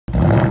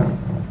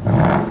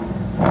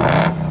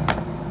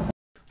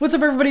What's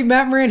up everybody,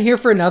 Matt Maran here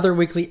for another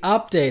weekly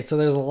update. So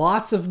there's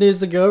lots of news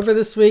to go over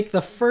this week.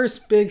 The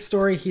first big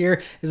story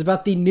here is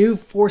about the new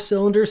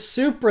 4-cylinder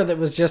Supra that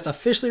was just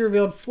officially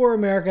revealed for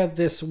America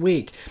this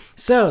week.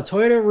 So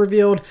Toyota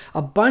revealed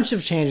a bunch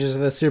of changes to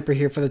the Supra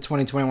here for the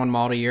 2021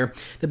 model year.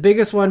 The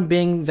biggest one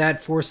being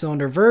that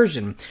 4-cylinder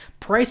version.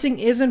 Pricing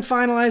isn't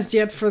finalized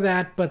yet for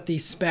that, but the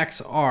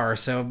specs are,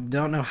 so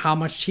don't know how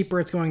much cheaper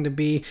it's going to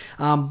be,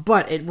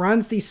 but it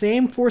runs the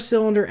same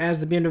 4-cylinder as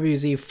the BMW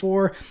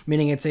Z4,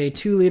 meaning it's a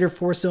 2-liter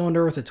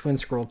 4-cylinder with a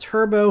twin-scroll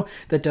turbo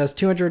that does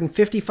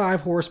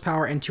 255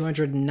 horsepower and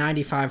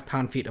 295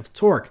 pound-feet of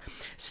torque.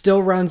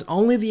 Still runs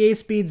only the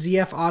 8-speed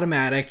ZF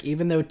automatic,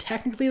 even though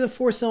technically the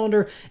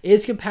 4-cylinder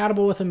is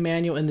compatible with a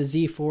manual in the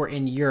Z4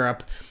 in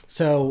Europe.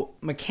 So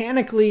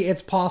mechanically,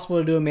 it's possible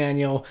to do a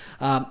manual.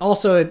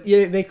 Also,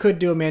 they could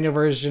do a manual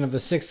version of the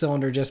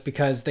 6-cylinder just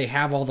because they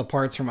have all the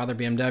parts from other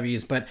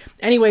BMWs. But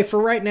anyway,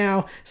 for right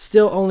now,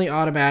 still only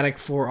automatic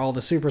for all the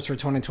Supras for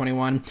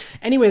 2021.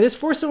 Anyway, this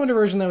 4-cylinder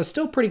version, though, is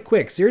still pretty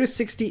quick. 0 to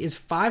 60 is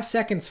 5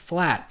 seconds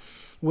flat,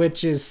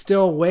 which is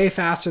still way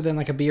faster than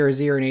like a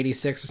BRZ or an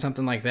 86 or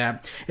something like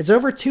that. It's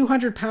over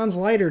 200 pounds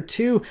lighter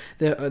too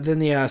than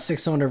the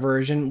 6-cylinder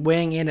version,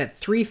 weighing in at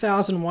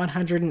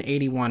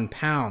 3,181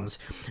 pounds,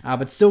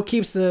 but still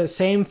keeps the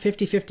same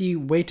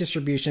 50-50 weight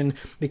distribution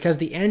because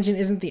the engine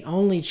isn't the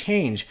only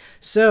change.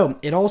 So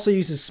it also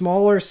uses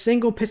smaller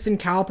single piston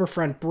caliper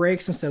front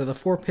brakes instead of the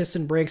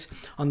 4-piston brakes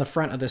on the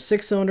front of the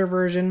 6-cylinder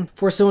version.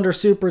 4-cylinder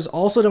Supras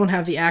also don't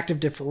have the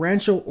active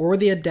differential or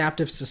the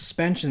adaptive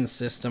suspension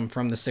system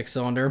from the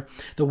 6-cylinder.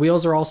 The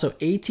wheels are also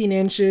 18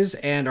 inches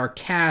and are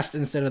cast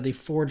instead of the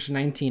forged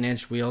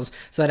 19-inch wheels,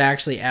 so that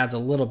actually adds a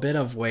little bit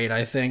of weight,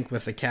 I think,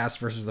 with the cast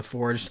versus the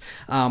forged.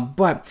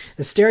 But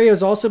the stereo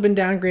has also been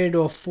downgraded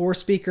to a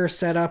 4-speaker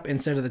setup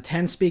instead of the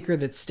 10-speaker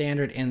that's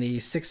standard in the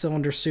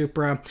 6-cylinder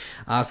Supra,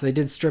 so they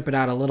did strip it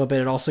out a little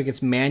bit. It also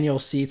gets manual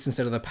seats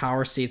instead of the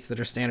power seats that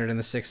are standard in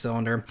the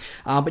 6-cylinder.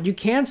 But you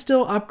can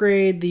still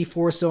upgrade the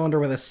 4-cylinder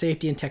with a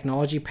safety and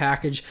technology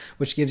package,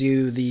 which gives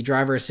you the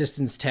driver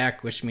assistance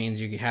tech, which means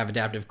you have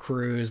adaptive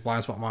cruise,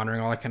 blind spot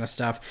monitoring, all that kind of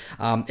stuff.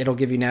 It'll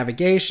give you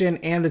navigation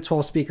and the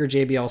 12-speaker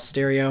JBL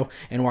stereo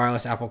and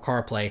wireless Apple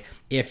CarPlay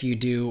if you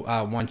do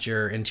want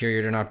your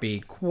interior to not be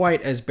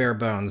quite as bare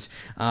bones.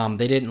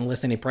 They didn't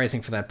list any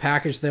pricing for that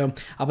package though,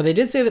 but they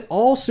did say that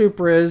all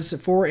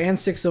Supras 4 and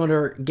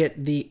 6-cylinder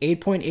get the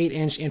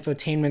 8.8-inch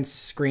infotainment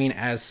screen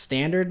as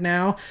standard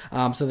now.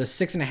 So the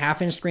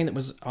 6.5-inch screen that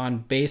was on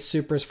base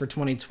Supras for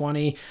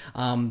 2020,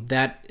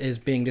 that is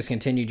being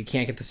discontinued. You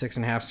can't get the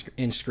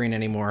 6.5-inch screen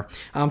anymore.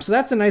 So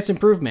that's a nice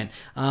improvement.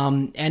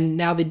 And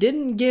now they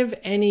didn't give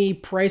any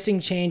pricing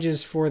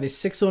changes for the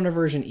 6-cylinder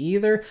version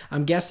either.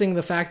 I'm guessing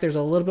the fact there's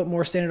a little bit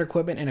more standard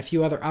equipment and a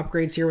few other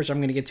upgrades here, which I'm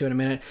going to get to in a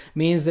minute,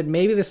 means that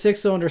maybe the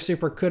 6-cylinder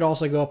Supra could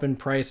also go up in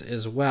price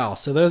as well.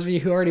 So those of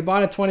you who already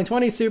bought a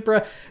 2020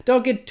 Supra,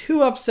 don't get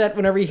too upset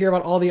whenever you hear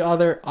about all the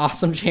other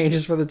awesome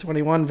changes for the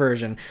 21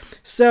 version.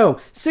 So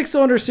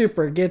 6-cylinder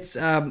Supra gets,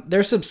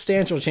 there's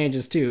substantial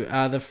changes too.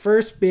 The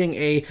first being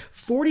a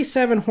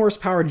 47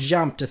 horsepower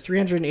jump to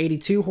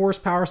 382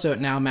 horsepower, so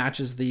it now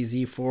matches the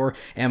Z4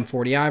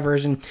 M40i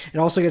version. It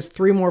also gets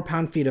 3 more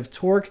pound-feet of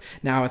torque,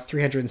 now at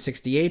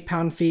 368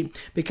 pound-feet.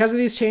 Because of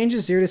these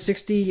changes, 0 to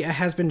 60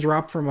 has been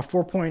dropped from a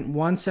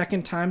 4.1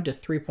 second time to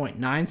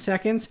 3.9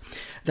 seconds.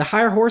 The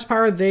higher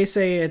horsepower, they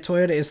say at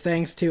Toyota, is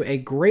thanks to a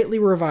greatly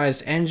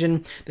revised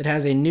engine that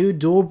has a new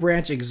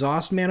dual-branch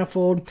exhaust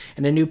manifold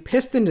and a new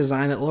piston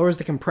design that lowers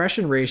the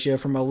compression ratio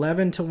from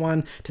 11 to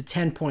 1 to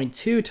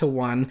 10.2 to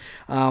 1.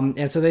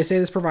 And so they say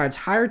this provides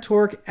higher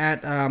torque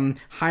at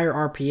higher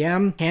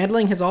RPM.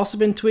 Handling has also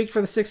been tweaked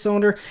for the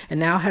 6-cylinder and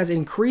now has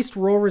increased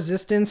roll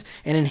resistance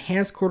and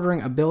enhanced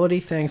quartering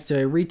ability thanks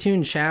to a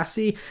retuned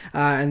chassis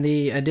and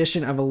the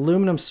addition of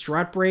aluminum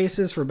strut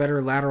braces for better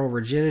lateral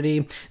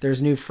rigidity.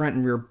 There's new front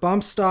and rear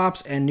bump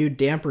stops and new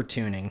damper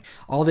tuning.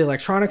 All the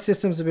electronic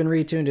systems have been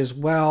retuned as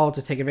well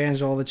to take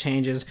advantage of all the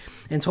changes.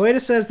 And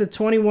Toyota says the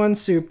 21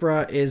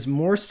 Supra is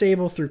more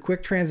stable through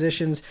quick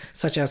transitions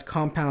such as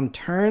compound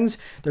turns.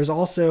 There's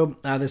also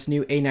this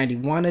new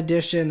A91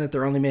 edition that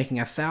they're only making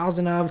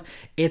 1,000 of.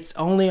 It's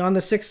only on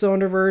the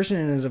 6-cylinder version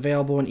and is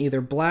available in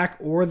either black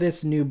or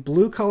this new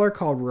blue color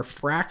called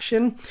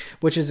Refraction,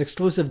 which is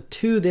exclusive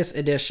to this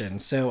edition.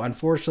 So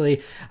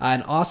unfortunately,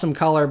 an awesome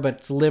color, but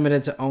it's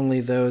limited to only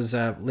those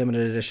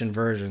limited edition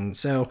versions.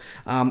 So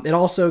it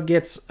also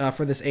gets,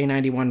 for this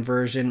A91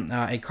 version,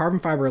 a carbon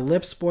fiber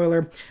lip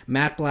spoiler,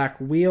 matte black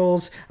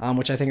wheels,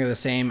 which I think are the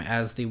same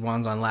as the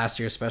ones on last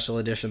year's special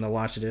edition, the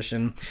launch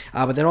edition.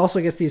 But it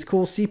also gets these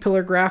cool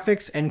C-pillar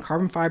graphics and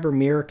carbon fiber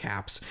mirror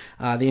caps.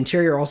 The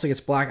interior also gets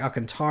black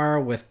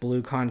Alcantara with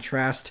blue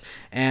contrast.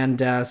 And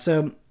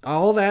so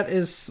all that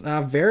is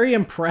very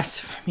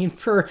impressive. I mean,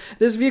 for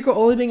this vehicle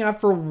only being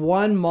out for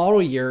one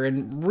model year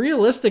and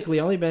realistically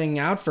only being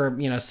out for,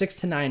 6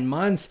 to 9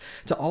 months,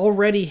 to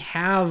already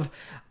have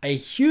a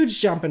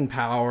huge jump in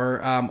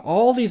power,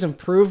 all these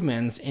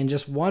improvements in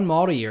just one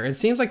model year. It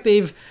seems like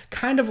they've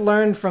kind of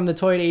learned from the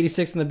Toyota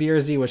 86 and the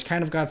BRZ, which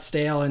kind of got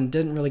stale and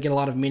didn't really get a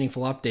lot of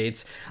meaningful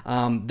updates.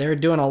 They're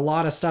doing a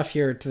lot of stuff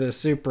here to the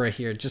Supra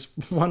here, just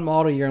one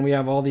model year, and we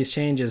have all these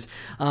changes.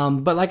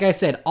 But like I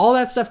said, all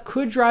that stuff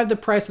could drive the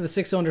price of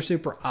the 6-cylinder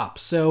Supra up.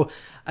 So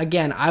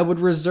again, I would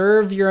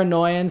reserve your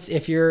annoyance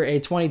if you're a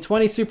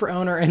 2020 Supra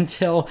owner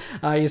until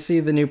you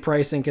see the new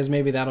pricing, because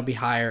maybe that'll be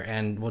higher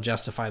and will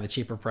justify the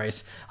cheaper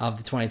price of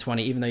the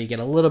 2020, even though you get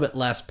a little bit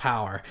less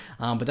power.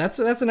 But that's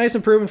a nice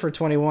improvement for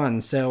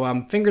 21.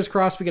 So fingers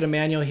crossed we get a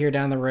manual here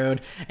down the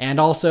road. And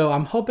also,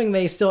 I'm hoping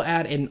they still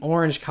add an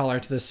orange color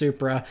to the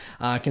Supra,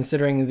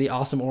 considering the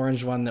awesome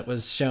orange one that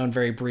was shown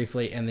very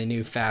briefly in the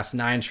new Fast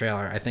 9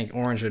 trailer. I think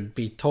orange would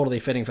be totally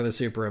fitting for the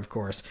Supra, of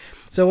course.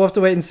 So we'll have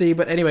to wait and see.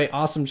 But anyway,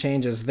 awesome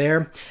changes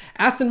there.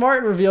 Aston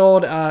Martin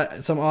revealed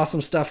some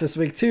awesome stuff this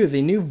week too.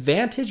 The new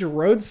Vantage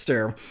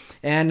Roadster.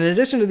 And in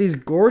addition to these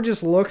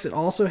gorgeous looks, it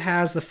also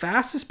has the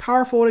fastest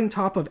power folding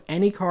top of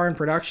any car in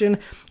production,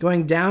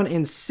 going down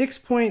in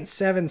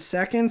 6.7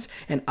 seconds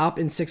and up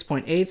in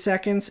 6.8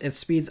 seconds. It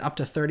speeds up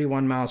to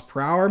 31 miles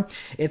per hour.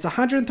 It's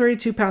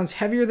 132 pounds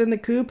heavier than the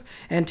Coupe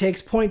and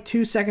takes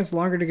 0.2 seconds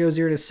longer to go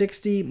 0 to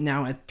 60,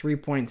 now at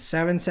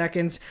 3.7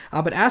 seconds.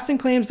 But Aston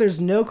claims there's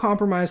no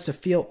compromise to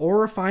feel or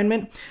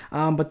refinement,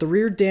 but the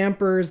rear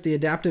dampers, the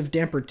adaptive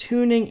damper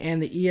tuning,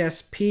 and the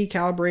ESP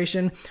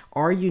calibration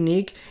are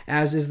unique,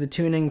 as is the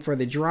tuning for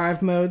the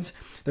drive modes.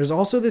 There's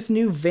also this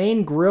new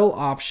vane grille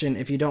option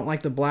if you don't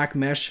like the black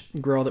mesh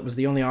grille that was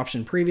the only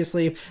option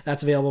previously.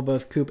 That's available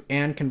both coupe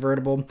and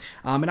convertible.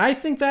 And I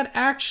think that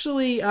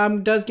actually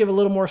does give a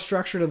little more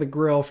structure to the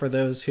grille for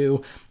those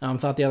who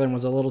thought the other one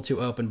was a little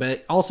too open. But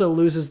it also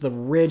loses the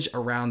ridge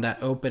around that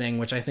opening,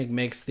 which I think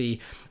makes the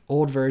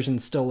old version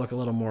still look a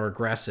little more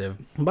aggressive.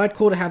 But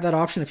cool to have that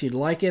option if you'd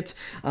like it.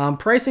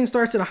 Pricing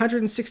starts at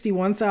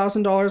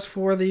 $161,000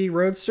 for the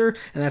Roadster,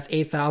 and that's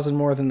 $8,000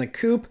 more than the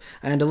Coupe.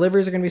 And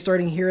deliveries are going to be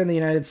starting here in the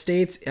United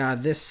States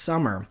this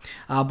summer.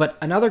 But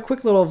another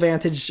quick little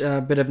Vantage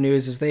bit of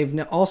news is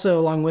they've also,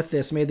 along with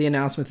this, made the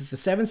announcement that the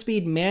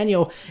 7-speed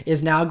manual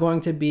is now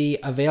going to be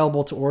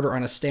available to order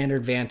on a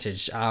standard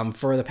Vantage.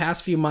 For the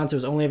past few months, it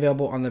was only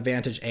available on the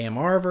Vantage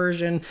AMR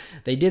version.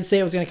 They did say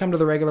it was going to come to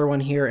the regular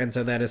one here, and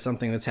so that is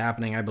something that's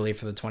happening, I believe,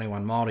 for the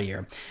 21 model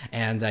year.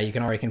 And you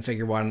can already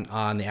configure one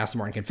on the Aston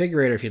Martin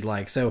configurator if you'd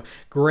like. So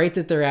great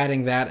that they're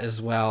adding that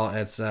as well.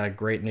 It's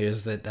great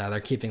news that they're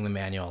keeping the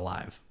manual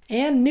alive.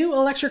 And new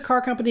electric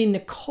car company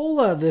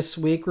Nikola this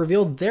week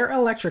revealed their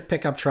electric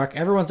pickup truck.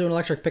 Everyone's doing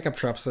electric pickup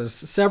trucks. There's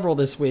several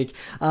this week.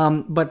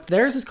 But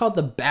theirs is called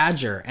the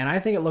Badger. And I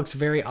think it looks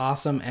very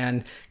awesome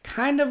and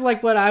kind of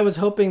like what I was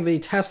hoping the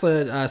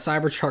Tesla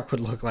Cybertruck would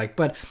look like.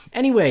 But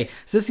anyway,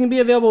 so this can be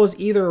available as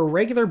either a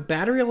regular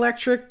battery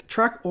electric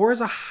truck or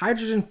as a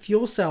hydrogen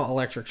fuel cell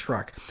electric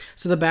truck.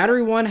 So the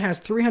battery one has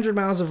 300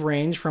 miles of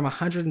range from a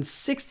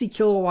 160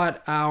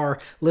 kilowatt hour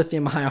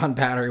lithium ion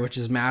battery, which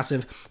is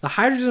massive. The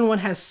hydrogen one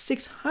has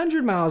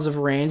 600 miles of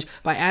range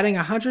by adding a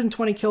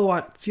 120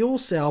 kilowatt fuel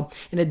cell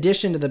in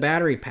addition to the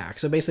battery pack.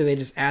 So basically they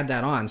just add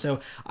that on. So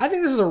I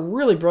think this is a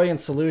really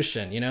brilliant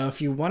solution. You know, if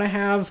you want to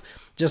have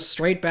just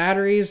straight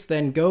batteries,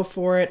 then go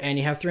for it, and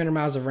you have 300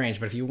 miles of range.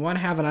 But if you want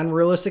to have an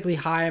unrealistically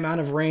high amount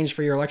of range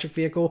for your electric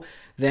vehicle,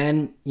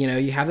 then, you know,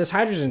 you have this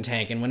hydrogen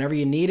tank, and whenever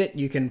you need it,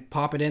 you can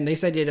pop it in. They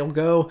said it'll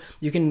go,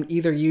 you can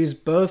either use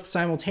both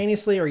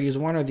simultaneously or use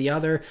one or the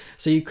other.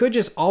 So you could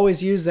just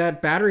always use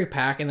that battery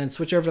pack and then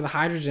switch over to the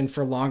hydrogen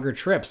for longer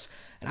trips.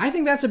 And I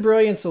think that's a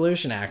brilliant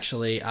solution,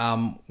 actually,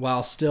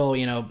 while still,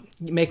 you know,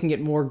 making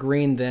it more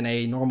green than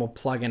a normal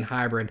plug-in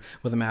hybrid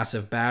with a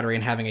massive battery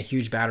and having a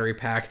huge battery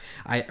pack,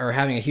 or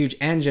having a huge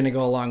engine to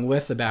go along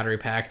with the battery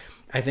pack.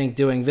 I think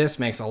doing this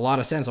makes a lot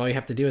of sense. All you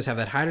have to do is have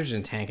that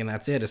hydrogen tank, and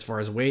that's it as far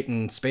as weight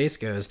and space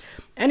goes.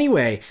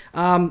 Anyway,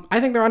 I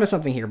think they're onto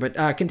something here.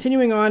 But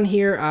continuing on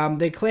here,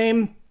 they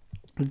claim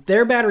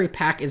their battery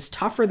pack is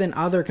tougher than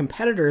other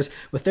competitors,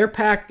 with their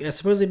pack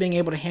supposedly being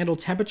able to handle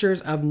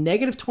temperatures of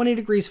 -20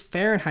 degrees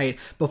Fahrenheit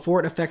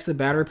before it affects the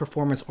battery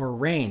performance or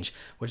range,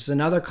 which is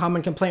another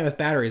common complaint with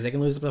batteries. They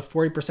can lose up to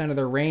 40% of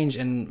their range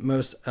in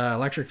most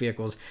electric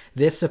vehicles.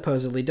 This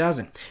supposedly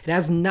doesn't. It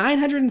has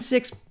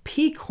 906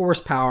 peak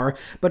horsepower,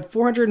 but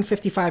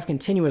 455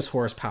 continuous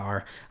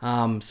horsepower.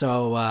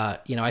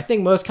 You know, I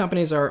think most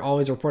companies are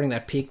always reporting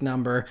that peak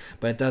number,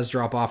 but it does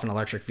drop off in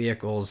electric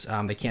vehicles.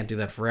 They can't do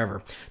that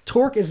forever.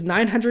 Torque is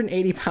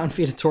 980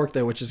 pound-feet of torque,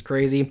 though, which is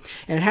crazy.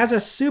 And it has a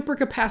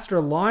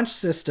supercapacitor launch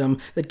system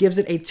that gives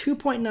it a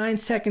 2.9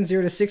 second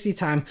 0 to 60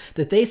 time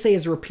that they say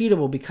is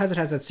repeatable because it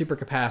has that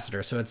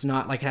supercapacitor. So it's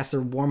not like it has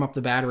to warm up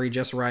the battery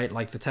just right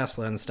like the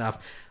Tesla and stuff.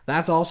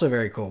 That's also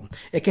very cool.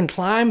 It can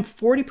climb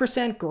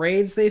 40%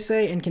 grades, they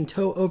say, and can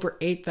tow over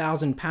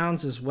 8,000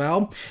 pounds as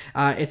well.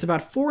 It's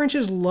about 4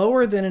 inches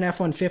lower than an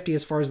F-150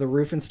 as far as the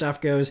roof and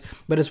stuff goes,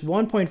 but it's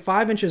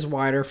 1.5 inches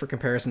wider for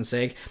comparison's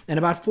sake, and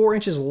about 4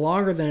 inches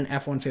longer than an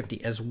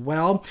F-150 as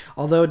well.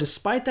 Although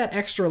despite that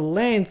extra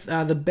length,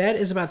 the bed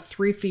is about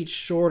 3 feet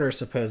shorter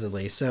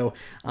supposedly. So,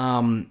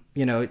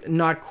 you know,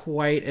 not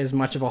quite as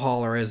much of a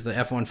hauler as the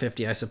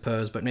F-150, I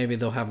suppose, but maybe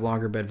they'll have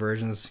longer bed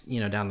versions, you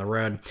know, down the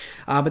road.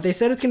 But they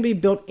said it's going to be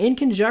built in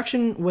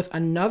conjunction with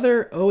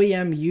another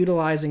OEM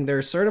utilizing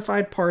their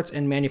certified parts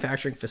and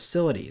manufacturing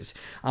facilities,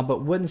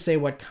 but wouldn't say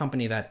what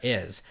company that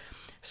is.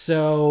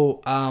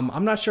 So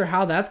I'm not sure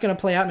how that's going to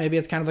play out. Maybe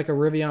it's kind of like a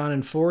Rivian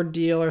and Ford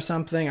deal or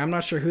something. I'm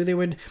not sure who they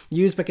would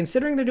use, but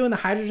considering they're doing the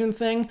hydrogen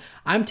thing,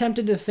 I'm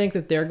tempted to think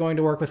that they're going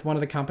to work with one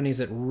of the companies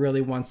that really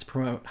wants to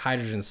promote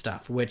hydrogen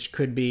stuff, which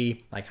could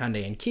be like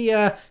Hyundai and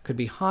Kia, could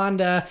be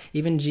Honda,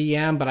 even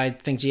GM, but I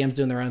think GM's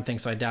doing their own thing,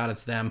 so I doubt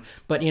it's them.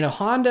 But, you know,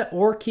 Honda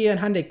or Kia and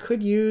Hyundai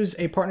could use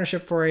a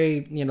partnership for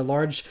a, you know,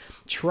 large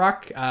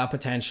truck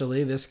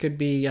potentially. This could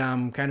be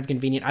kind of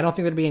convenient. I don't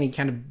think there'd be any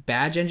kind of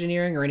badge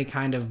engineering or any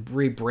kind of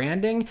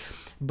rebranding,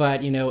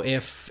 but, you know,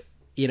 if,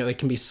 you know, it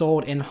can be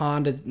sold in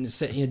Honda, you know,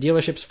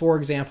 dealerships, for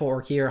example,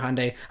 or Kia or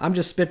Hyundai. I'm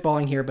just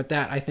spitballing here, but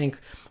that I think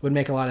would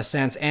make a lot of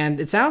sense.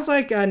 And it sounds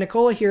like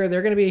Nikola here,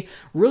 they're going to be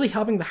really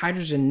helping the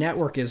hydrogen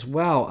network as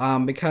well,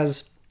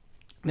 because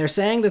they're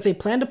saying that they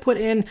plan to put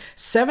in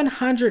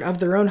 700 of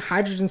their own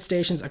hydrogen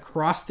stations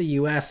across the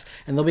U.S.,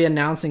 and they'll be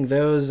announcing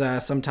those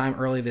sometime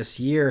early this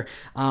year.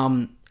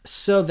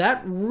 So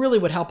that really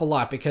would help a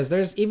lot, because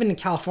there's, even in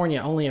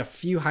California, only a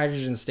few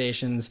hydrogen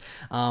stations,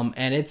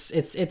 and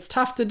it's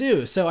tough to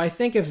do. So I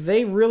think if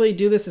they really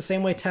do this the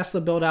same way Tesla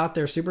built out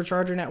their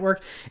supercharger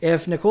network,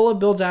 if Nikola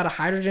builds out a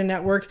hydrogen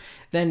network,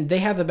 then they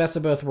have the best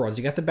of both worlds.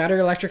 You got the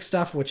battery electric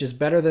stuff, which is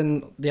better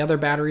than the other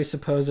batteries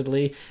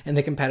supposedly and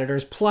the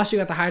competitors, plus you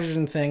got the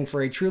hydrogen thing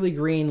for a truly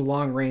green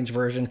long-range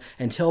version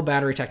until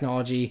battery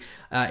technology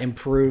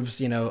improves,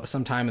 you know,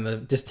 sometime in the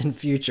distant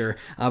future.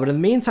 But in the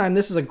meantime,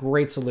 this is a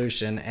great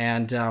solution.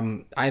 And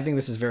I think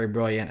this is very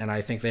brilliant, and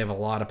I think they have a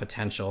lot of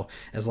potential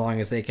as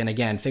long as they can,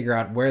 again, figure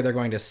out where they're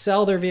going to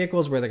sell their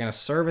vehicles, where they're going to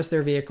service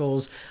their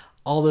vehicles.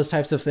 All those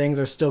types of things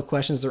are still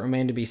questions that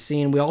remain to be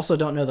seen. We also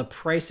don't know the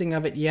pricing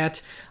of it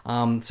yet,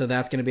 so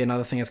that's going to be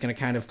another thing that's going to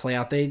kind of play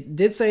out. They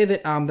did say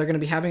that they're going to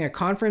be having a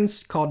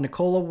conference called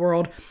Nikola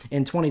World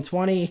in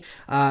 2020,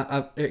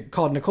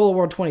 called Nikola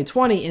World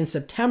 2020 in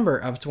September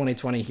of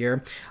 2020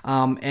 here,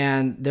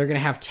 and they're going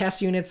to have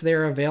test units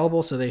there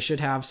available, so they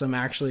should have some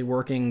actually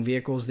working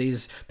vehicles.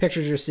 These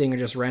pictures you're seeing are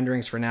just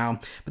renderings for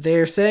now, but they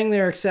are saying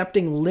they're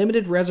accepting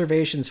limited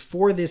reservations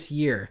for this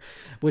year,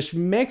 which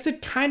makes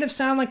it kind of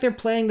sound like they're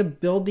planning to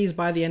build these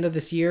by the end of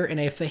this year. And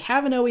if they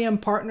have an OEM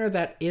partner,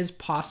 that is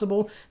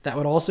possible. That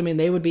would also mean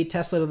they would beat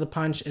Tesla to the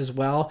punch as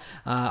well,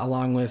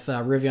 along with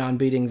Rivian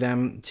beating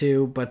them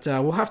too. But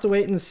we'll have to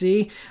wait and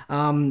see.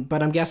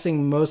 But I'm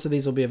guessing most of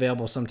these will be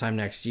available sometime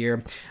next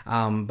year.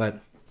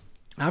 But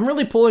I'm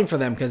really pulling for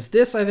them, because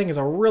this, I think, is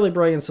a really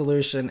brilliant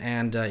solution,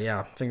 and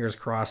yeah, fingers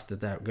crossed that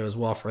that goes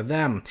well for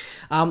them.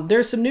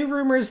 There's some new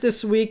rumors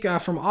this week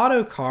from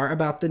Autocar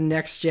about the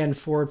next-gen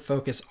Ford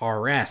Focus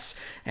RS,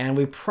 and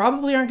we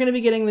probably aren't going to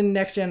be getting the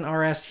next-gen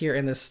RS here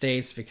in the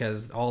States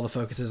because all the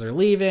Focuses are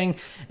leaving,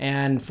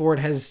 and Ford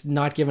has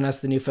not given us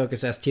the new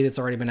Focus ST that's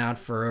already been out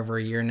for over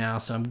a year now,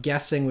 so I'm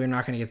guessing we're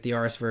not going to get the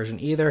RS version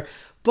either.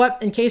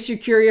 But in case you're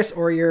curious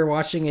or you're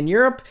watching in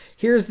Europe,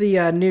 here's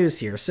the news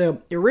here.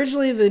 So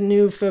originally the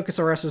new Focus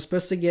RS was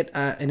supposed to get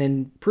an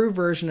improved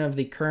version of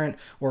the current,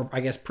 or I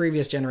guess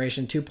previous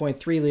generation,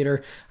 2.3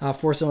 liter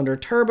four-cylinder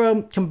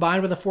turbo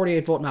combined with a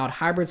 48-volt mild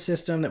hybrid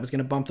system that was going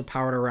to bump the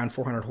power to around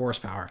 400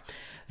 horsepower.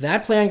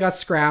 That plan got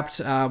scrapped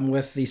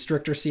with the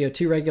stricter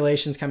CO2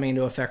 regulations coming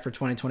into effect for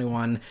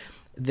 2021.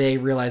 They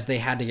realized they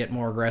had to get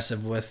more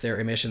aggressive with their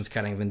emissions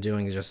cutting than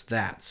doing just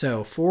that.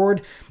 So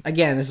Ford,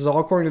 again, this is all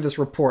according to this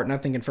report,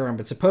 nothing confirmed,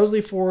 but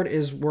supposedly Ford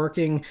is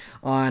working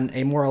on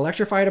a more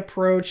electrified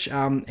approach,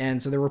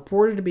 and so they're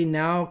reported to be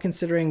now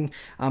considering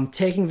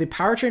taking the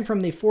powertrain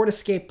from the Ford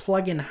Escape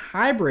plug-in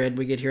hybrid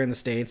we get here in the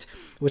States,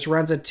 which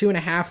runs a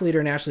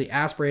 2.5-liter naturally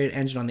aspirated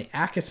engine on the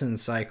Atkinson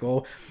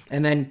cycle,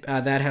 and then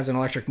that has an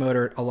electric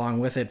motor along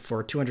with it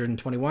for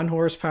 221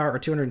 horsepower or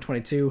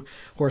 222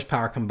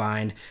 horsepower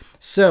combined.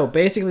 So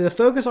basically the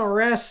Focus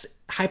RS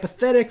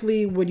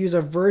hypothetically would use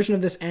a version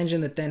of this engine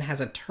that then has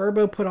a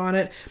turbo put on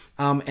it,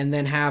 and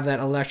then have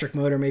that electric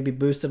motor maybe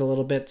boosted a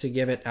little bit to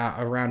give it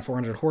around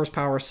 400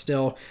 horsepower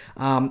still.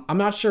 I'm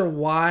not sure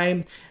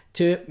why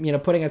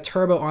putting a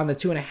turbo on the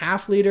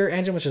 2.5-liter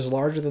engine, which is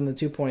larger than the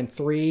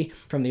 2.3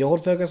 from the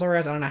old Focus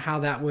RS. I don't know how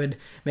that would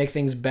make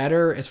things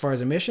better as far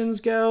as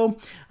emissions go,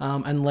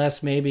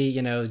 unless maybe,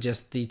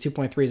 just the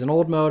 2.3 is an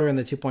old motor and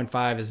the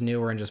 2.5 is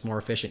newer and just more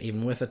efficient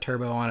even with a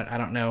turbo on it. I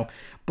don't know.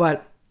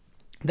 But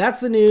that's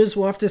the news.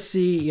 We'll have to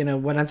see,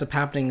 what ends up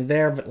happening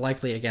there, but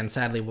likely, again,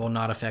 sadly, will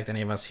not affect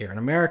any of us here in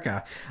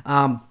America.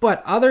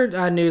 But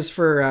other news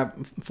for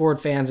Ford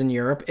fans in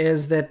Europe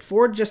is that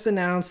Ford just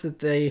announced that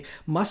the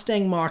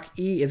Mustang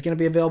Mach-E is going to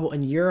be available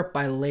in Europe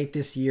by late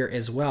this year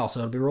as well.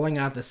 So it'll be rolling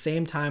out at the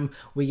same time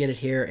we get it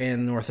here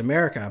in North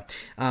America.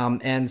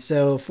 And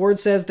so Ford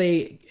says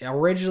they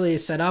originally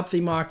set up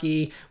the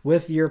Mach-E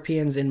with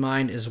Europeans in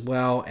mind as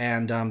well,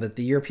 and that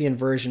the European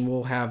version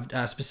will have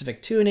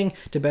specific tuning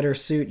to better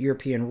suit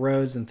European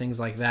roads and things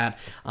like that.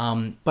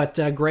 But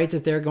great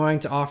that they're going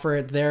to offer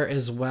it there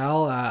as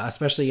well,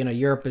 especially,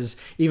 Europe is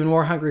even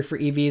more hungry for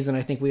EVs than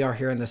I think we are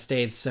here in the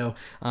States. So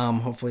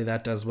hopefully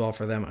that does well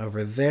for them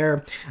over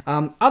there.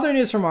 Other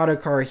news from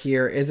Autocar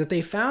here is that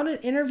they found an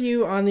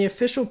interview on the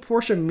official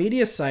Porsche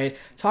media site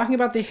talking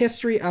about the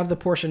history of the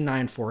Porsche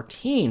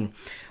 914.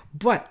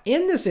 But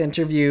in this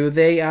interview,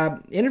 they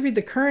interviewed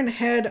the current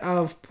head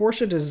of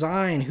Porsche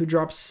design, who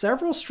dropped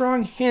several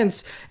strong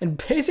hints and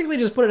basically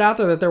just put it out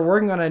there that they're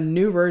working on a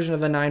new version of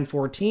the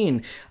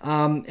 914.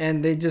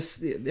 And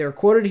they're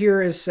quoted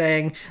here as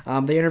saying,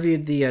 they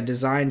interviewed the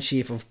design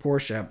chief of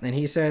Porsche, and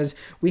he says,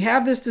 "We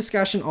have this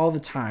discussion all the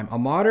time. A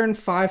modern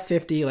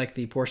 550, like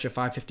the Porsche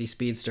 550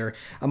 Speedster,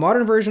 a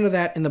modern version of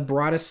that in the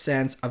broadest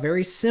sense, a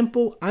very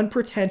simple,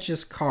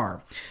 unpretentious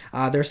car.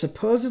 There's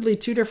supposedly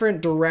two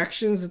different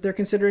directions that they're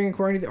considering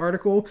according to the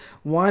article.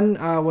 One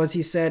was,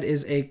 he said,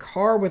 is a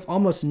car with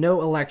almost no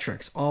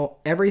electrics,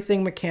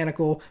 everything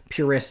mechanical,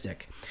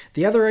 puristic.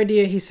 The other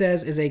idea, he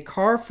says, is a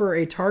car for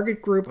a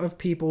target group of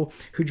people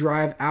who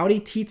drive Audi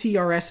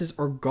TTRSs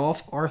or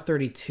Golf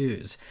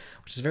R32s,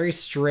 which is very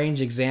strange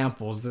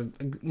examples.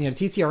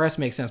 TTRS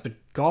makes sense, but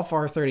Golf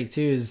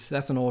R32s,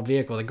 that's an old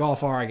vehicle. The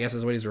Golf R, I guess,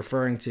 is what he's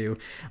referring to.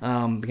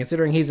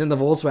 Considering he's in the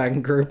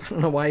Volkswagen group, I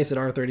don't know why he said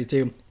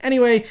R32.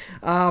 Anyway,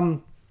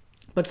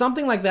 but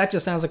something like that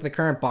just sounds like the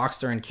current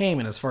Boxster and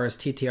Cayman as far as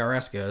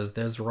TTRS goes.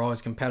 Those were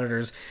always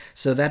competitors,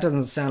 so that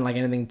doesn't sound like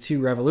anything too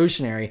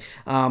revolutionary.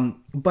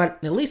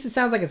 But at least it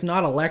sounds like it's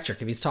not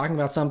electric. If he's talking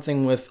about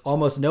something with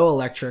almost no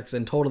electrics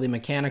and totally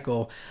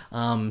mechanical,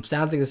 sounds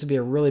like this would be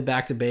a really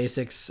back to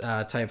basics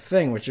type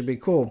thing, which would be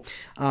cool.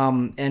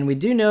 And we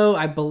do know,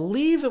 I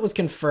believe it was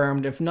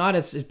confirmed, if not,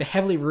 it's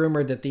heavily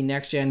rumored that the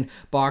next gen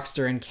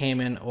Boxster and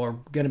Cayman are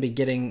going to be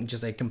getting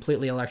just a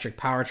completely electric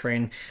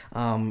powertrain,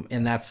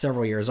 and that's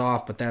several years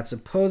off, but that's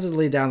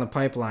supposedly down the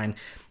pipeline.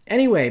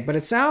 Anyway, but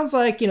it sounds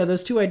like,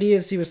 those two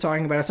ideas he was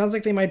talking about, it sounds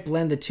like they might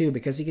blend the two,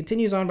 because he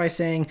continues on by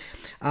saying,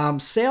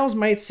 sales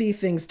might see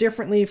things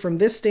differently. From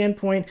this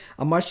standpoint,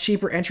 a much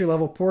cheaper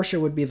entry-level Porsche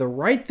would be the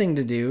right thing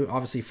to do,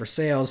 obviously for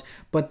sales,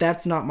 but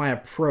that's not my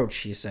approach,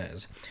 he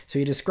says. So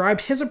he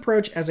described his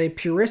approach as a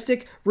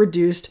puristic,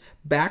 reduced,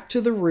 back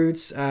to the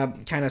roots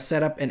kind of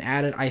setup, and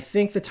added, "I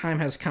think the time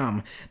has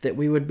come that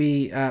we would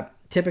be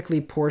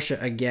typically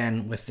Porsche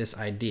again with this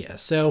idea."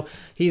 So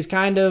he's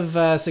kind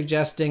of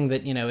suggesting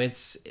that,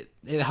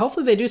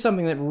 hopefully they do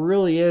something that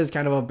really is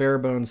kind of a bare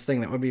bones thing.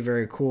 That would be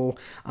very cool.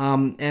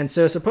 And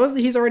so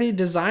supposedly he's already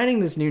designing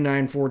this new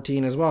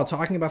 914 as well,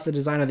 talking about the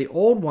design of the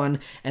old one,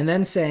 and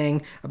then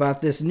saying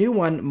about this new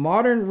one,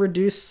 modern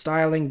reduced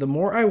styling. The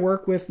more I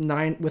work with the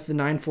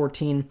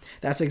 914,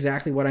 that's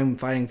exactly what I'm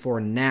fighting for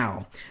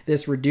now.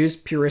 This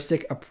reduced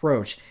puristic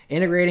approach,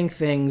 integrating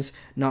things,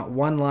 not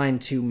one line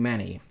too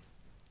many.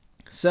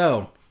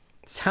 So,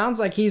 sounds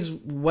like he's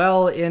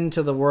well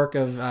into the work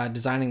of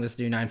designing this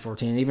new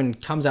 914, and even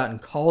comes out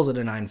and calls it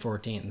a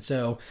 914.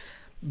 So,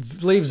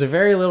 leaves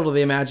very little to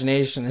the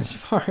imagination as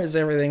far as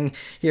everything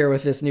here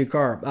with this new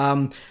car.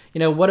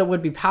 What it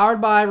would be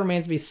powered by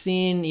remains to be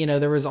seen.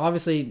 There was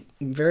obviously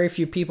very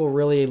few people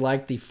really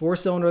liked the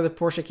 4-cylinder that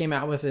Porsche came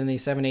out with in the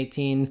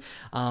 718.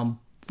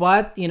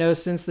 But,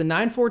 since the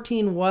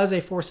 914 was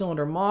a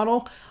 4-cylinder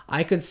model,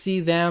 I could see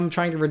them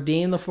trying to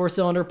redeem the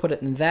 4-cylinder, put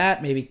it in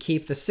that, maybe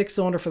keep the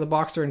 6-cylinder for the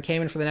Boxster and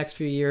Cayman for the next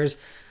few years,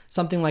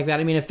 something like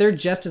that. I mean, if they're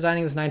just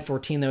designing this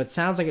 914, though, it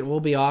sounds like it will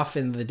be off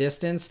in the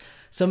distance.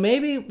 So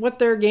maybe what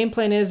their game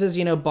plan is,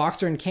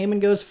 Boxster and Cayman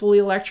goes fully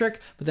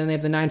electric, but then they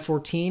have the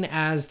 914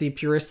 as the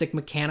puristic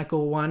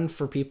mechanical one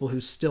for people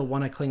who still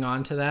want to cling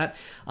on to that.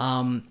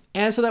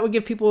 And so that would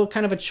give people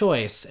kind of a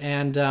choice,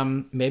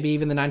 and maybe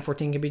even the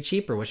 914 can be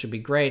cheaper, which would be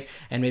great,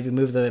 and maybe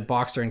move the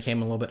Boxster and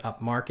Cayman a little bit up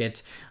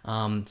market.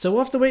 So we'll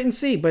have to wait and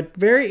see, but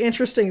very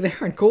interesting there,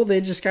 and cool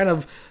they just kind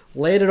of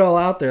laid it all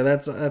out there.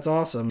 That's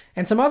awesome.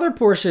 And some other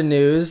Porsche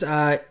news,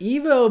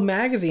 Evo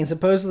magazine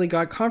supposedly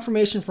got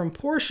confirmation from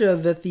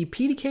Porsche that the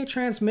PDK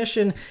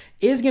transmission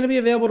is going to be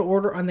available to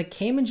order on the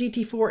Cayman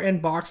GT4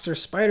 and Boxster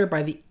Spyder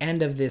by the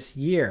end of this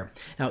year.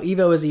 Now,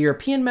 Evo is a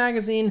European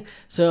magazine,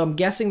 so I'm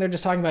guessing they're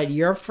just talking about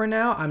Europe for for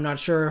now. I'm not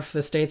sure if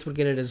the States would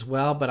get it as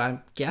well, but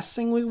I'm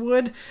guessing we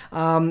would.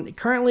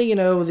 Currently, you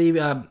know,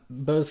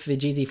 both the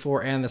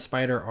GT4 and the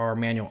Spyder are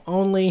manual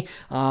only,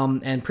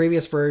 and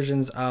previous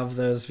versions of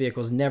those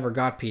vehicles never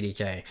got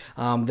PDK.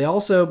 They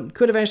also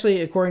could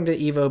eventually, according to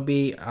Evo,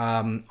 be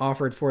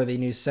offered for the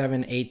new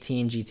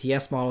 718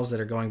 GTS models that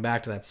are going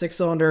back to that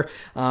 6-cylinder.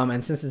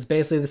 And since it's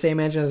basically the same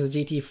engine as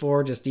the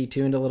GT4, just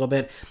detuned a little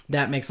bit,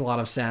 that makes a lot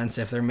of sense.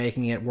 If they're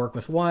making it work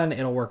with one,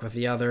 it'll work with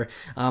the other.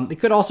 It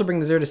could also bring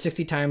the 0 to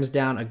 60 times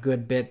down a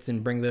good bit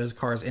and bring those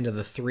cars into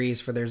the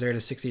 3s for their 0 to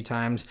 60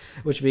 times,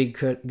 which would be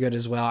good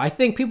as well. I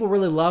think people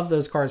really love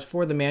those cars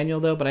for the manual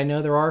though, but I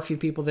know there are a few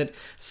people that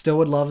still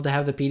would love to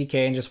have the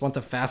PDK and just want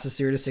the fastest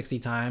 0 to 60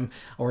 time,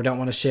 or don't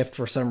want to shift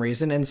for some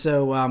reason. And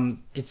so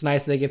it's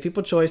nice that they give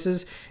people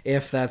choices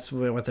if that's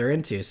what they're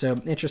into. So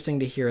interesting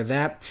to hear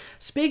that.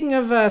 Speaking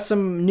of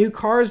some new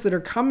cars that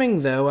are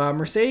coming though,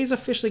 Mercedes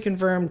officially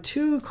confirmed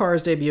 2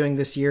 cars debuting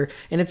this year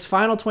in its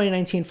final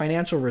 2019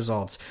 financial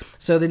results.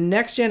 So the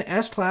next gen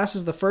S-Class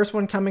is the first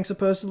one coming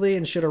supposedly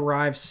and should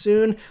arrive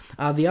soon.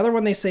 The other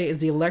one they say is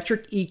the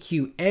electric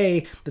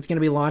EQA that's going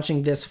to be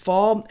launching this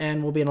fall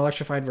and will be an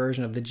electrified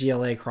version of the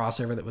GLA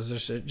crossover that was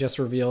just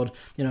revealed,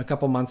 you know, a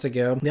couple months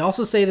ago. They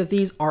also say that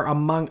these are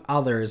among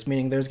others,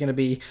 meaning there's going to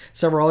be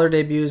several other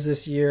debuts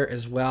this year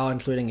as well,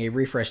 including a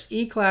refreshed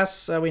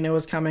E-Class we know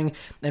is coming,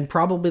 and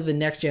probably the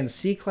next gen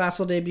C-Class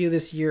will debut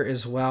this year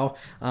as well.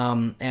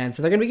 And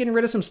so they're going to be getting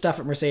rid of some stuff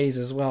at Mercedes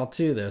as well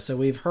too though. So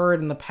we've heard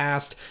in the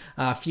past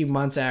few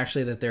months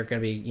actually that they're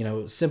going to be, you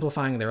know,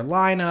 simplifying their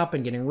lineup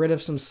and getting rid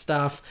of some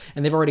stuff,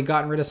 and they've already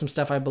gotten rid of some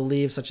stuff I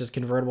believe, such as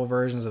convertible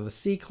versions of the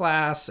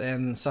C-Class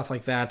and stuff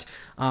like that.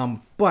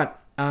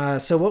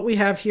 So what we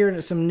have here,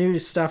 some new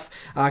stuff,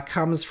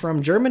 comes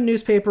from German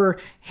newspaper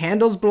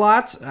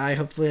Handelsblatt.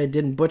 Hopefully I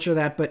didn't butcher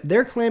that, but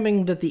they're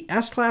claiming that the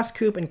S-Class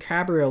Coupe and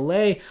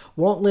Cabriolet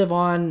won't live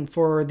on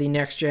for the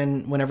next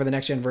gen, whenever the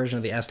next gen version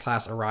of the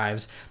S-Class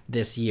arrives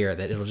this year,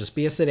 that it'll just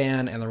be a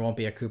sedan and there won't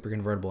be a coupe or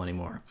convertible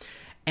anymore.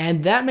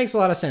 And that makes a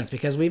lot of sense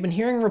because we've been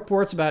hearing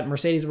reports about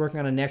Mercedes working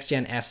on a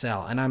next-gen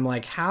SL, and I'm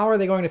like, how are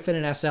they going to fit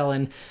an SL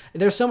in?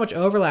 There's so much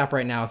overlap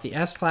right now with the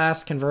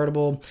S-Class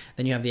convertible,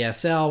 then you have the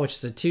SL, which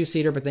is a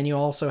 2-seater, but then you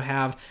also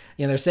have,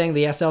 you know, they're saying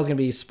the SL is going to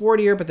be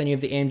sportier, but then you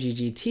have the AMG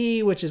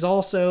GT, which is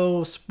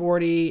also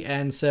sporty,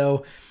 and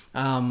so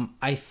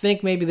I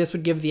think maybe this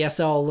would give the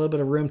SL a little bit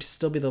of room to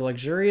still be the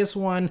luxurious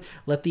one,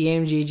 let the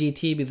AMG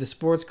GT be the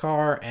sports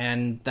car,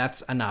 and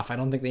that's enough. I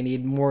don't think they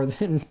need more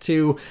than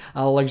 2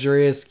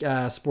 luxurious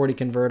sporty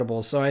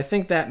convertibles. So I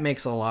think that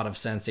makes a lot of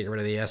sense to get rid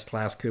of the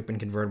S-Class Coupe and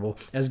convertible,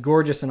 as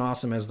gorgeous and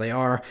awesome as they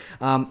are.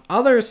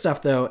 Other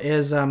stuff though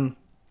is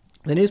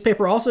the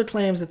newspaper also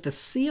claims that the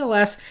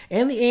CLS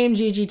and the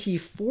AMG GT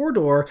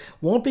 4-door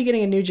won't be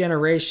getting a new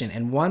generation,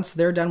 and once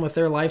they're done with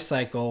their life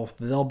cycle,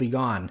 they'll be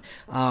gone.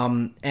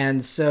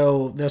 And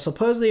so they're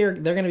supposedly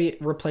they're going to be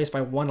replaced by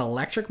one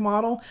electric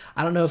model.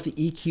 I don't know if the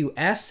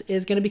EQS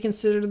is going to be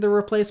considered the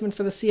replacement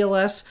for the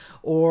CLS,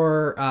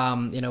 or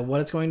you know,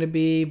 what it's going to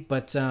be,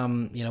 but you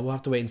know, we'll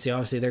have to wait and see.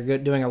 Obviously, they're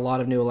doing a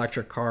lot of new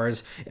electric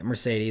cars at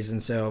Mercedes,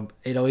 and so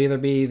it'll either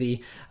be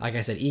the, like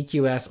I said,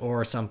 EQS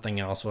or something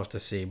else. We'll have to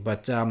see,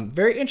 but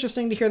very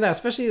interesting to hear that,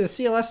 especially the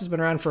CLS has been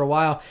around for a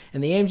while,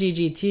 and the AMG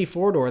GT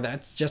 4-door,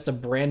 that's just a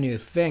brand new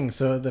thing.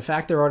 So the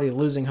fact they're already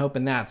losing hope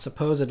in that,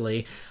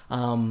 supposedly,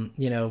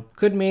 you know,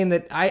 could mean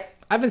that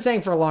I've been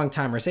saying for a long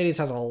time, Mercedes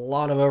has a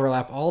lot of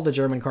overlap. All the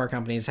German car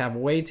companies have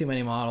way too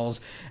many models,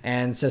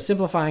 and so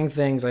simplifying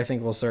things I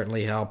think will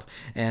certainly help.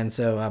 And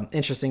so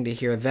interesting to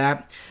hear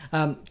that.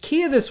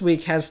 Kia this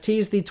week has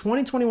teased the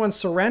 2021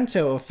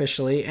 Sorento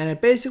officially, and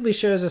it basically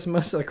shows us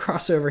most of the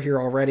crossover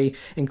here already,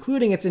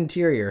 including its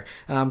interior.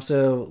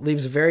 So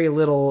leaves very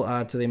little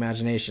to the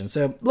imagination.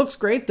 So looks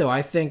great though,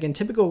 I think, in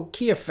typical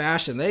Kia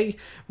fashion. They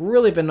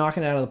really been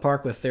knocking it out of the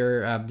park with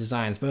their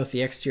designs, both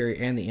the exterior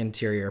and the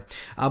interior.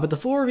 But the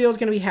full reveal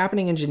is going to be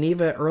happening in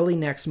Geneva early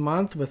next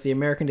month, with the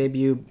American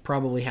debut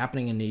probably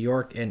happening in New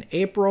York in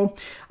April.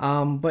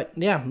 But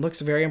yeah,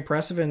 looks very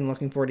impressive, and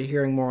looking forward to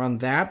hearing more on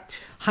that.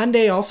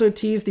 Hyundai also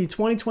teased the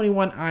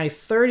 2021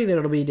 i30 that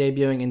it'll be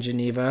debuting in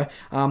Geneva,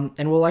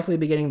 and we'll likely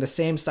be getting the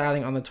same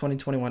styling on the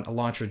 2021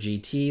 Elantra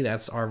GT.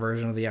 That's our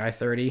version of the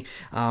i30,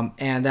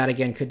 and that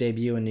again could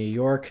debut in New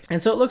York.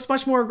 And so it looks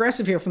much more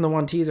aggressive here from the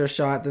one teaser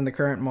shot than the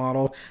current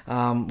model,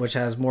 which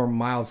has more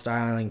mild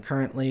styling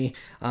currently.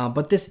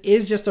 But this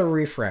is just a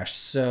refresh,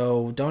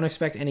 so don't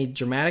expect any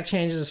dramatic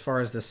changes as far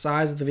as the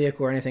size of the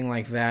vehicle or anything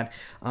like that.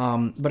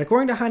 But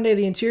according to Hyundai,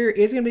 the interior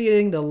is going to be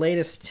getting the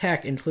latest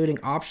tech, including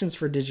options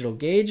for digital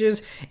gauges,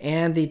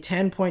 and the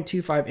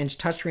 10.25-inch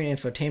touchscreen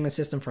infotainment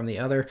system from the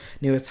other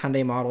newest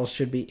Hyundai models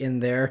should be in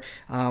there.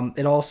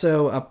 It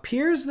also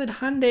appears that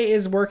Hyundai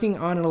is working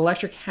on an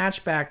electric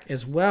hatchback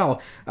as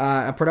well,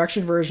 a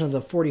production version of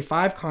the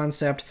 45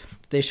 concept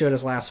they showed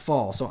us last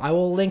fall. So I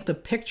will link the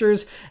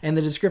pictures in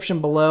the description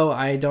below.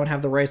 I don't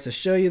have the rights to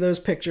show you those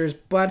pictures,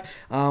 but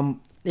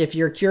if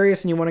you're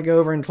curious and you want to go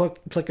over and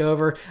click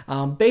over,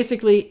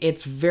 basically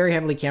it's very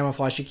heavily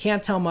camouflaged. You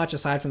can't tell much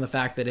aside from the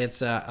fact that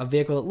it's a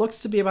vehicle that looks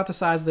to be about the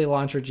size of the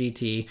Elantra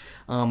GT,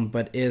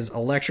 but is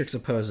electric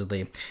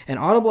supposedly. And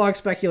Autoblog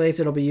speculates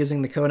it'll be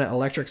using the Kona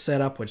electric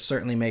setup, which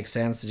certainly makes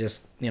sense to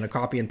just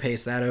copy and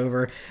paste that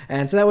over.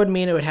 And so that would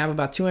mean it would have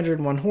about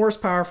 201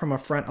 horsepower from a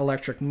front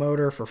electric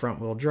motor for front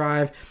wheel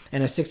drive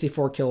and a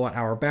 64 kilowatt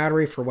hour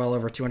battery for well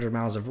over 200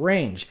 miles of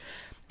range.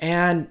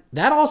 And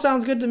that all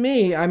sounds good to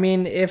me. I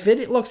mean, if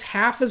it looks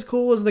half as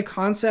cool as the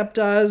concept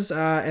does,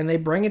 and they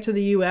bring it to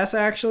the US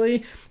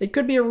actually, it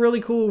could be a really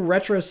cool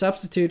retro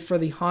substitute for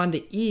the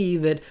Honda E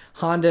that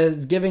Honda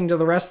is giving to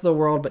the rest of the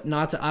world, but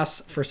not to us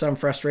for some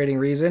frustrating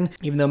reason,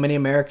 even though many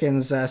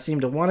Americans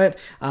seem to want it.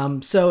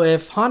 So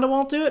if Honda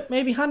won't do it,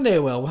 maybe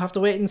Hyundai will. We'll have to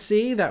wait and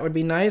see. That would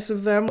be nice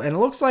of them. And it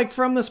looks like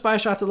from the spy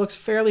shots, it looks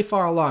fairly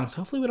far along.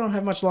 So hopefully we don't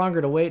have much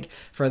longer to wait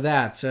for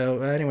that.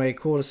 So anyway,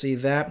 cool to see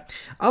that.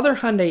 Other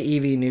Hyundai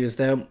EV news,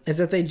 though, is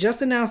that they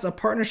just announced a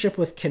partnership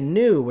with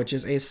Canoodled, which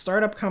is a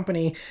startup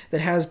company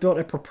that has built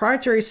a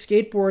proprietary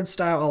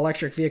skateboard-style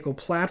electric vehicle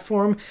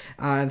platform.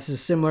 This is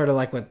similar to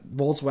like what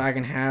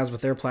Volkswagen has with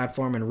their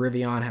platform, and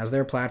Rivian has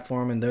their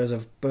platform, and those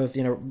of both,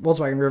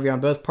 Volkswagen and Rivian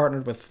both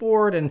partnered with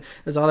Ford, and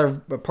there's other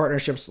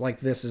partnerships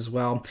like this as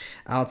well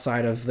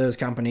outside of those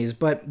companies.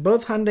 But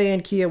both Hyundai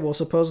and Kia will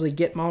supposedly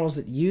get models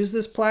that use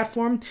this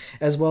platform,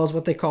 as well as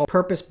what they call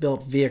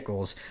purpose-built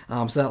vehicles.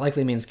 So that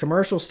likely means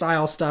commercial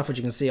style stuff, which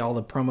you can see all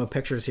the promo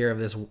pictures here of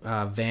this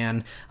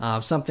van,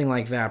 something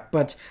like that.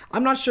 But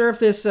I'm not sure if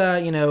this,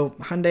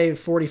 Hyundai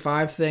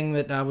 45 thing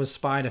that was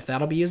spied, if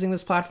that'll be using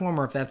this platform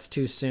or if that's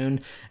too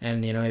soon.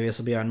 And, maybe this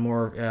will be on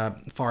more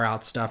far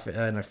out stuff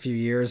in a few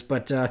years.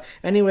 But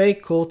anyway,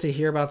 cool to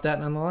hear about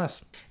that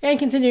nonetheless. And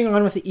continuing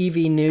on with the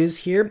EV news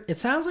here, it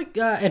sounds like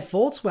at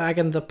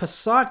Volkswagen, the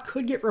Passat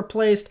could get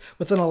replaced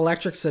with an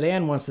electric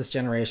sedan once this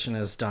generation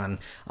is done.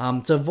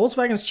 So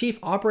Volkswagen's chief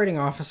operating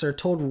officer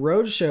told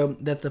Roadshow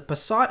that the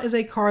Passat is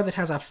a car that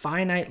has a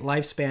finite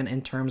lifespan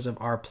in terms of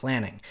our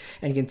planning,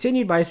 and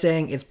continued by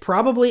saying it's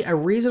probably a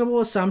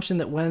reasonable assumption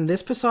that when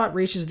this Passat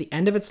reaches the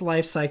end of its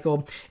life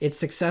cycle, its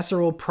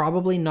successor will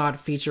probably not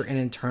feature an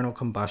internal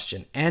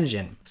combustion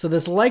engine. So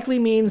this likely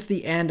means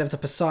the end of the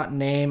Passat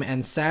name,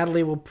 and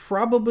sadly will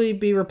probably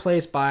be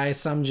replaced by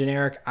some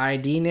generic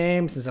ID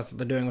name, since that's what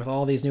they're doing with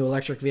all these new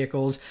electric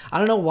vehicles. I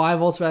don't know why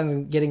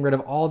Volkswagen's getting rid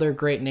of all their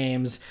great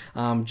names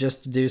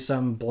just to do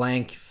some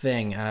blank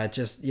thing.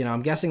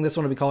 I'm guessing this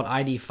one will be called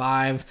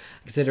ID5,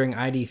 considering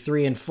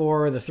ID3 and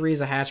 4. The 3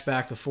 is a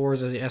hatchback, the 4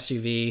 is an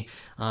SUV.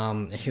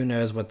 Who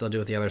knows what they'll do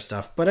with the other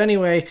stuff. But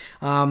anyway,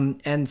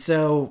 and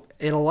so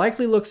it'll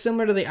likely look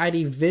similar to the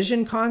ID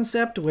Vision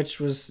concept, which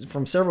was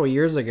from several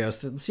years ago.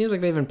 So it seems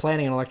like they've been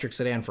planning an electric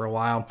sedan for a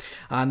while.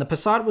 And the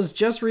Passat was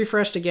just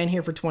refreshed again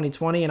here for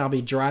 2020, and I'll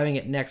be driving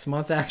it next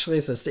month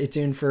actually, so stay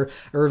tuned for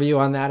a review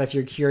on that if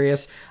you're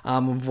curious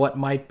of what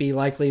might be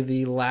likely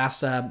the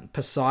last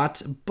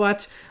Passat.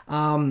 But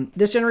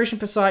this generation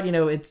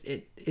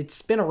Passat,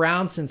 it's been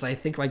around since I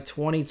think like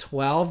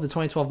 2012, the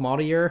 2012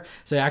 model year.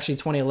 So actually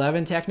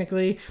 2011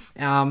 technically.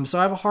 So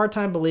I have a hard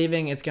time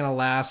believing it's going to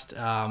last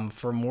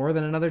for more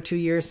than another 2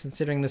 years,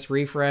 considering this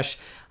refresh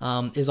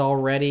is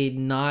already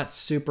not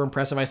super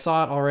impressive. I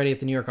saw it already at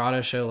the New York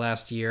Auto Show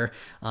last year,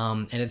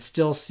 and it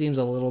still seems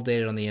a little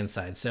dated on the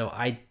inside. So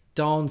I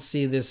don't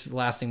see this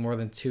lasting more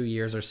than 2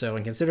 years or so.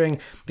 And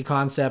considering the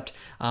concept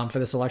for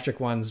this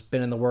electric one's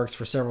been in the works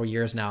for several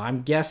years now,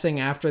 I'm guessing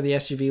after the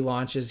SUV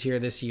launches here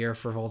this year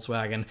for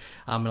Volkswagen,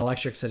 an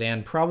electric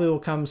sedan probably will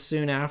come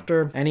soon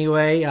after.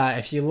 Anyway,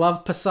 if you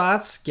love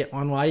Passats, get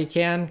one while you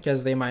can,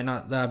 because they might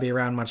not be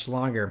around much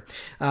longer.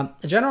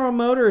 General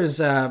Motors,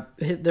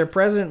 their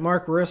president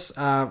Mark Russ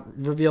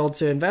revealed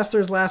to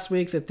investors last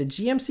week that the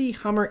GMC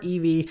Hummer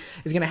EV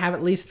is going to have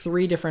at least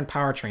 3 different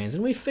powertrains,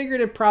 and we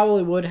figured it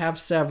probably would have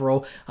several.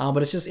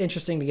 But it's just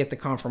interesting to get the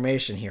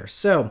confirmation here.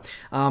 So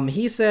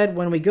he said,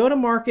 when we go to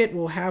market,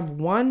 we'll have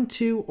 1,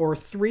 2, or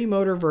 3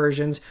 motor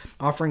versions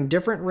offering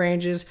different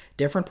ranges,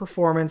 different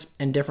performance,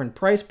 and different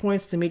price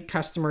points to meet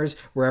customers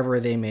wherever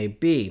they may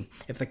be.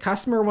 If the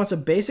customer wants a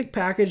basic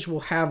package,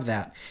 we'll have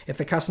that. If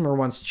the customer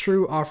wants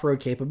true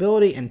off-road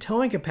capability and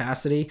towing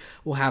capacity,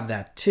 we'll have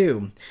that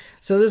too.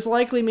 So this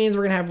likely means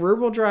we're going to have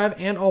rear-wheel drive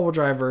and all-wheel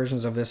drive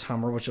versions of this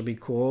Hummer, which will be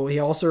cool. He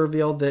also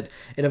revealed that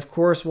it, of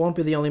course, won't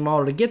be the only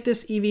model to get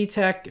this EV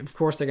tech. Of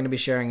course, they're going to be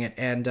sharing it.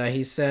 And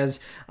he says,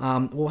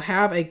 we'll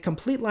have a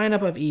complete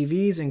lineup of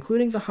EVs,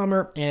 including the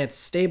Hummer and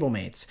its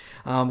stablemates.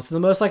 So the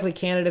most likely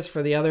candidates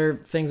for the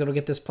other things that will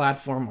get this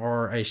platform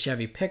are a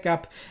Chevy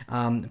pickup,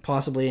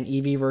 possibly an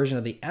EV version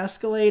of the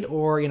Escalade,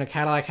 or,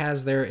 Cadillac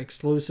has their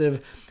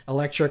exclusive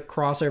electric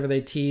crossover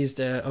they teased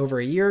over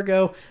a year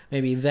ago.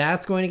 Maybe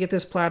that's going to get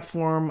this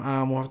platform.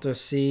 We'll have to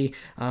see.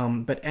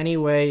 But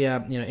anyway,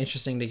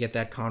 interesting to get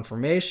that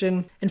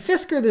confirmation. And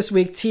Fisker this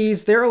week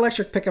teased their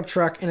electric pickup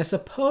truck truck in a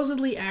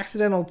supposedly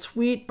accidental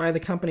tweet by the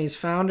company's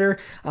founder,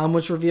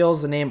 which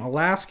reveals the name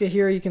Alaska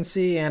here, you can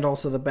see, and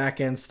also the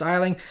back-end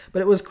styling.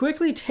 But it was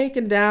quickly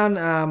taken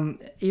down,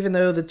 even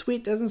though the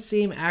tweet doesn't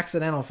seem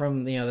accidental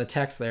from, you know, the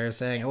text there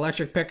saying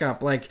electric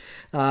pickup. Like,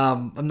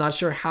 I'm not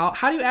sure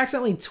how do you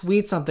accidentally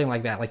tweet something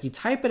like that? Like, you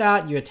type it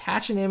out, you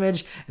attach an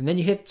image, and then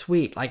you hit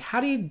tweet. Like, how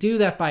do you do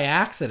that by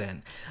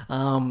accident?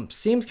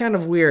 Seems kind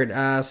of weird.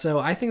 So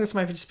I think this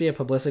might just be a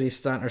publicity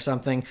stunt or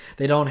something.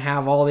 They don't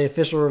have all the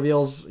official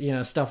reveals, you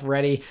know, stuff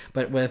ready,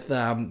 but with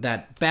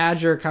that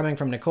Badger coming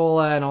from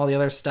Nikola and all the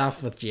other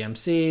stuff with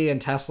GMC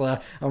and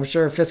Tesla, I'm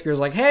sure Fisker's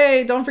like,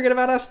 hey, don't forget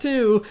about us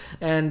too.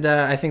 And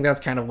I think that's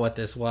kind of what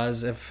this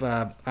was, if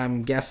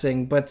I'm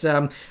guessing. But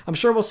I'm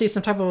sure we'll see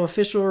some type of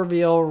official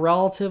reveal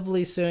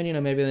relatively soon, you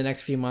know, maybe in the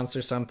next few months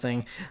or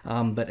something.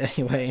 But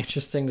anyway,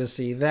 interesting to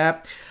see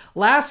that.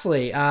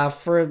 Lastly,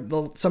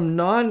 for some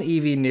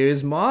non-EV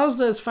news,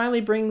 Mazda is finally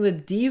bringing the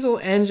diesel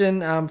engine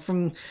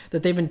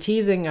that they've been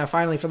teasing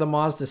finally for the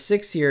Mazda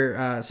 6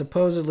 here,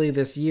 supposedly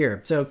this year.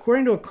 So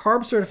according to a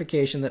CARB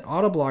certification that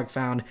Autoblog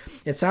found,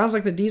 it sounds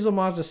like the diesel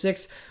Mazda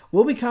 6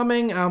 will be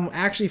coming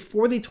actually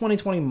for the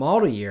 2020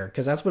 model year,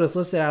 because that's what it's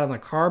listed out on the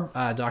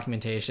CARB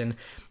documentation.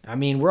 I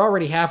mean, we're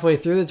already halfway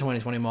through the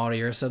 2020 model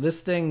year, so this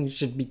thing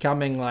should be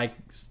coming like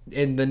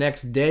in the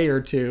next day or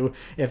two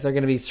if they're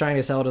going to be trying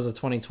to sell it as a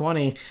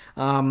 2020.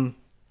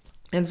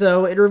 And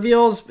so it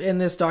reveals in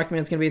this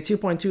document it's going to be a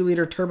 2.2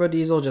 liter turbo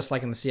diesel, just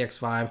like in the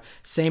CX-5.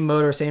 Same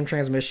motor, same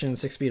transmission,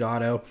 6-speed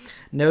auto.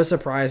 No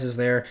surprises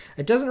there.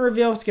 It doesn't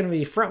reveal if it's going to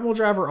be front-wheel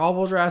drive or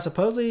all-wheel drive.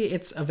 Supposedly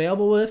it's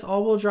available with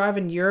all-wheel drive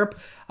in Europe.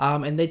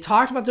 And they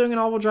talked about doing an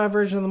all-wheel drive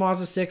version of the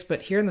Mazda 6,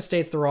 but here in the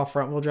States, they're all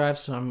front-wheel drive,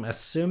 so I'm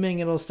assuming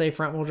it'll stay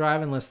front-wheel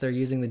drive unless they're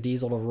using the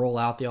diesel to roll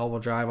out the all-wheel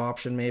drive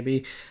option,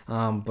 maybe.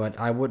 But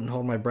I wouldn't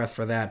hold my breath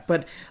for that.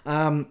 But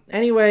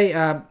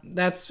anyway,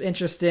 that's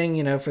interesting,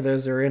 you know, for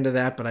those who are into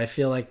that, but I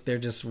feel like they're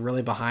just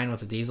really behind with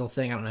the diesel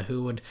thing. I don't know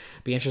who would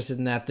be interested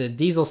in that. The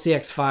diesel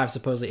CX-5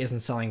 supposedly isn't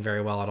selling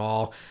very well at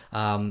all,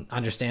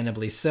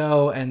 understandably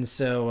so. And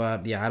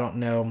so, yeah, I don't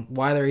know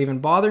why they're even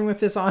bothering with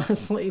this,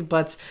 honestly,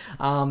 but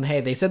hey,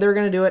 they said they were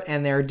going to do it,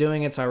 and they're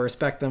doing it, so I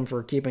respect them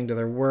for keeping to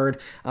their word.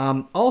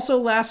 Also,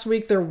 last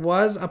week, there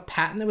was a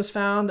patent that was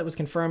found that was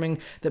confirming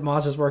that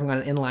Mazda's working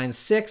on an inline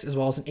 6 as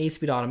well as an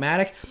 8-speed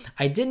automatic.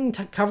 I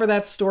didn't cover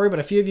that story, but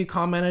a few of you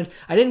commented.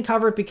 I didn't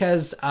cover it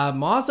because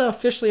Mazda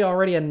officially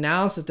already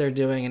announced that they're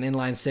doing an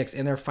inline 6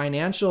 in their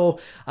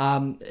financial,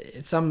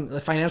 some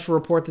financial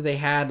report that they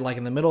had like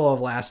in the middle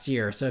of last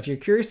year. So if you're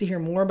curious to hear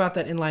more about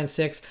that inline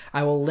 6,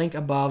 I will link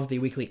above the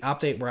weekly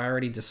update where I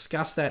already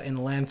discussed that in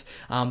length.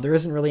 There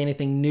isn't really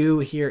anything new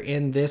here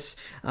in this,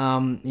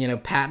 you know,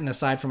 patent,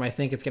 aside from I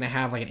think it's going to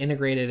have like an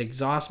integrated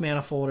exhaust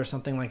manifold or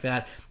something like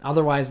that.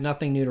 Otherwise,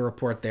 nothing new to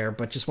report there,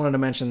 but just wanted to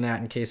mention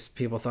that in case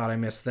people thought I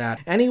missed that.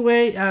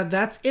 Anyway,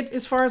 that's it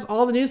as far as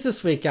all the news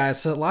this week,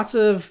 guys. So lots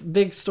of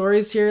big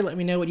stories here. Let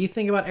me know what you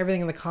think about everything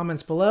in the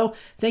comments below.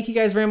 Thank you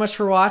guys very much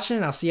for watching,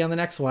 and I'll see you on the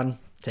next one.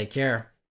 Take care.